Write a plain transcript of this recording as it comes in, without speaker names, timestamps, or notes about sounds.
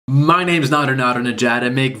My name is Nader Najad. I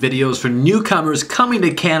make videos for newcomers coming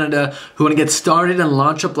to Canada who want to get started and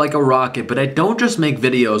launch up like a rocket. But I don't just make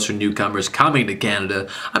videos for newcomers coming to Canada.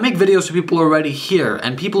 I make videos for people already here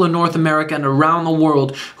and people in North America and around the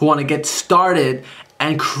world who want to get started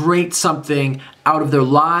and create something out of their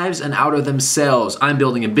lives and out of themselves. I'm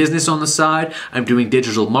building a business on the side. I'm doing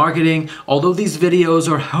digital marketing. Although these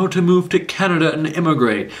videos are how to move to Canada and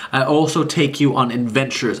immigrate, I also take you on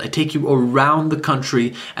adventures. I take you around the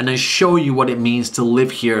country and I show you what it means to live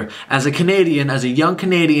here as a Canadian, as a young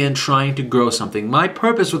Canadian trying to grow something. My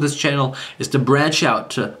purpose with this channel is to branch out,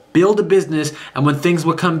 to build a business, and when things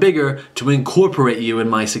become bigger, to incorporate you in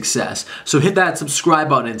my success. So hit that subscribe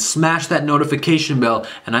button and smash that notification bell,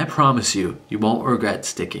 and I promise you, you won't regret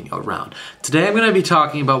sticking around. Today I'm going to be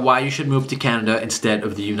talking about why you should move to Canada instead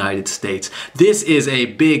of the United States. This is a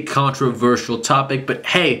big controversial topic, but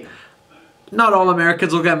hey, not all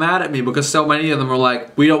Americans will get mad at me because so many of them are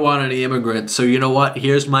like, we don't want any immigrants. So you know what?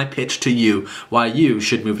 Here's my pitch to you why you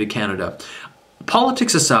should move to Canada.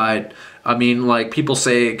 Politics aside, I mean, like, people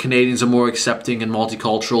say Canadians are more accepting and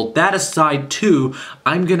multicultural. That aside too,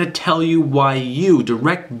 I'm gonna tell you why you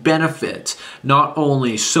direct benefit, not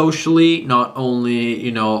only socially, not only,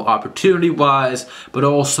 you know, opportunity-wise, but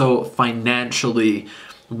also financially,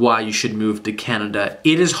 why you should move to Canada.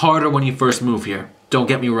 It is harder when you first move here. Don't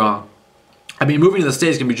get me wrong. I mean, moving to the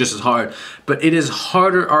States can be just as hard, but it is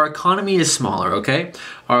harder. Our economy is smaller, okay?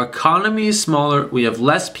 Our economy is smaller, we have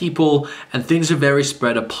less people, and things are very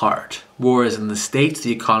spread apart. Whereas in the States,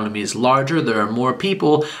 the economy is larger, there are more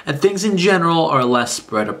people, and things in general are less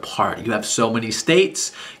spread apart. You have so many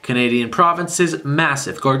states, Canadian provinces,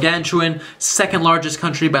 massive, gargantuan, second largest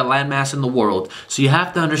country by landmass in the world. So you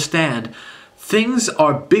have to understand, things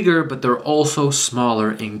are bigger, but they're also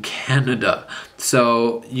smaller in Canada.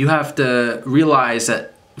 So you have to realize that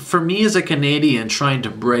for me as a Canadian trying to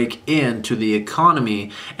break into the economy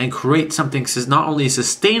and create something not only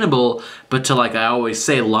sustainable, but to, like I always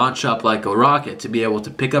say, launch up like a rocket, to be able to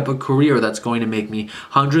pick up a career that's going to make me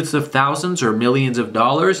hundreds of thousands or millions of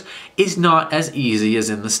dollars is not as easy as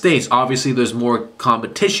in the States. Obviously, there's more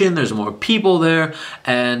competition, there's more people there,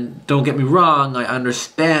 and don't get me wrong, I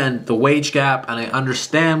understand the wage gap and I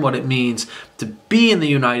understand what it means to be in the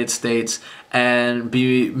United States and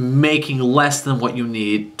be making less than what you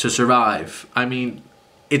need to survive. I mean,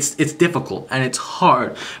 it's difficult and it's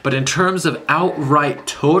hard, but in terms of outright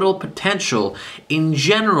total potential, in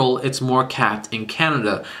general, it's more capped in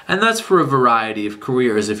Canada. And that's for a variety of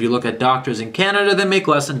careers. If you look at doctors in Canada, they make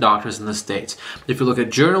less than doctors in the States. If you look at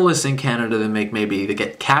journalists in Canada, they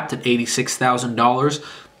get capped at $86,000.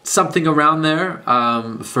 Something around there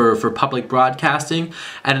for public broadcasting.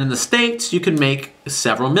 And in the States, you can make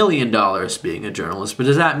several $1,000,000 being a journalist. But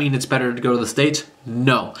does that mean it's better to go to the States?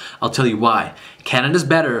 No. I'll tell you why. Canada's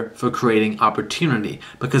better for creating opportunity.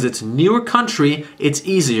 Because it's a newer country, it's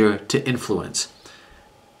easier to influence.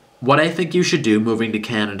 What I think you should do moving to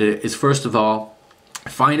Canada is, first of all,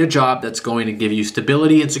 find a job that's going to give you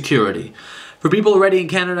stability and security. For people already in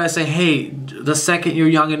Canada, I say, hey, the second you're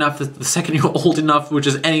young enough, the second you're old enough, which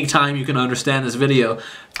is any time you can understand this video,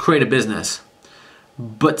 create a business.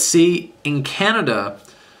 But see, in Canada,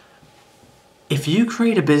 if you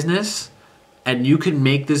create a business and you can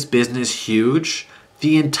make this business huge,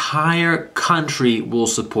 the entire country will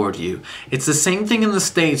support you. It's the same thing in the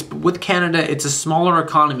States, but with Canada, it's a smaller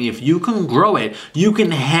economy. If you can grow it, you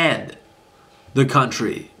can head the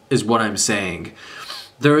country, is what I'm saying.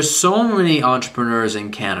 There are so many entrepreneurs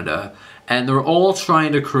in Canada and they're all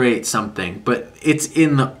trying to create something, but it's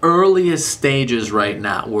in the earliest stages right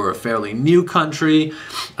now. We're a fairly new country.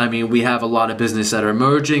 I mean, we have a lot of business that are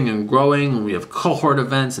emerging and growing, and we have cohort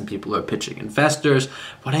events and people are pitching investors.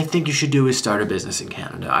 What I think you should do is start a business in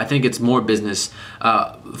Canada. I think it's more business,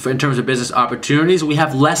 in terms of business opportunities. We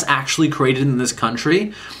have less actually created in this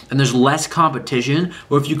country, and there's less competition.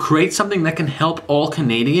 Or if you create something that can help all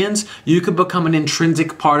Canadians, you could become an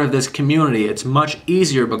intrinsic part of this community. It's much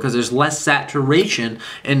easier because there's less saturation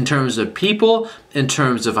in terms of people, in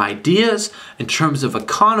terms of ideas, in terms of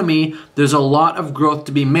economy. There's a lot of growth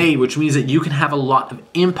to be made, which means that you can have a lot of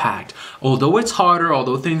impact. Although it's harder,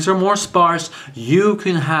 although things are more sparse, you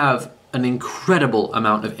can have an incredible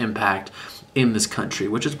amount of impact in this country,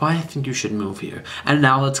 which is why I think you should move here. And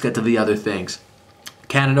now let's get to the other things.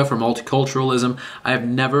 Canada for multiculturalism. I have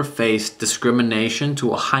never faced discrimination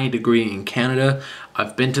to a high degree in Canada.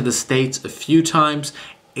 I've been to the States a few times.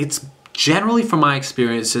 It's generally from my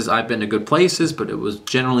experiences, I've been to good places, but it was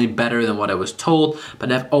generally better than what I was told,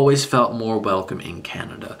 but I've always felt more welcome in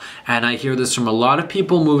Canada. And I hear this from a lot of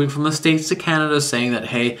people moving from the States to Canada saying that,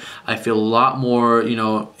 hey, I feel a lot more, you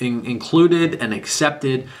know, included and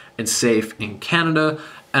accepted and safe in Canada.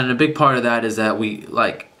 And a big part of that is that we,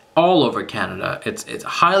 like, all over Canada, it's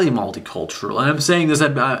highly multicultural. And I'm saying this,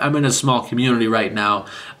 I'm in a small community right now.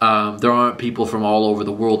 There aren't people from all over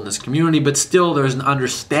the world in this community, but still there's an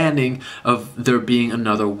understanding of there being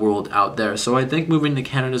another world out there. So I think moving to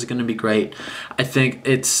Canada is going to be great. I think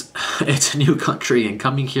it's a new country, and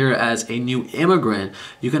coming here as a new immigrant,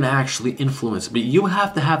 you can actually influence. But you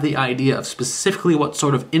have to have the idea of specifically what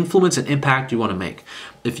sort of influence and impact you want to make.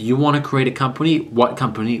 If you want to create a company?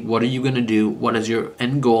 What are you going to do? What is your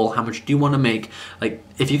end goal? How much do you want to make? Like,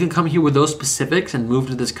 if you can come here with those specifics and move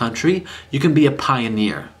to this country, you can be a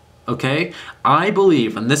pioneer, okay? I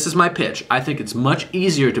believe, and this is my pitch, I think it's much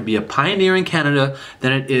easier to be a pioneer in Canada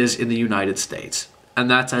than it is in the United States. And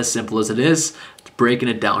that's as simple as it is. It's breaking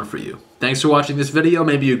it down for you. Thanks for watching this video.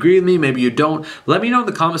 Maybe you agree with me, maybe you don't. Let me know in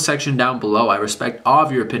the comment section down below. I respect all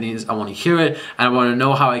of your opinions. I want to hear it, and I want to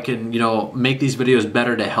know how I can, you know, make these videos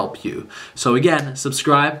better to help you. So again,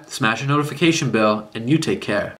 subscribe, smash the notification bell, and you take care.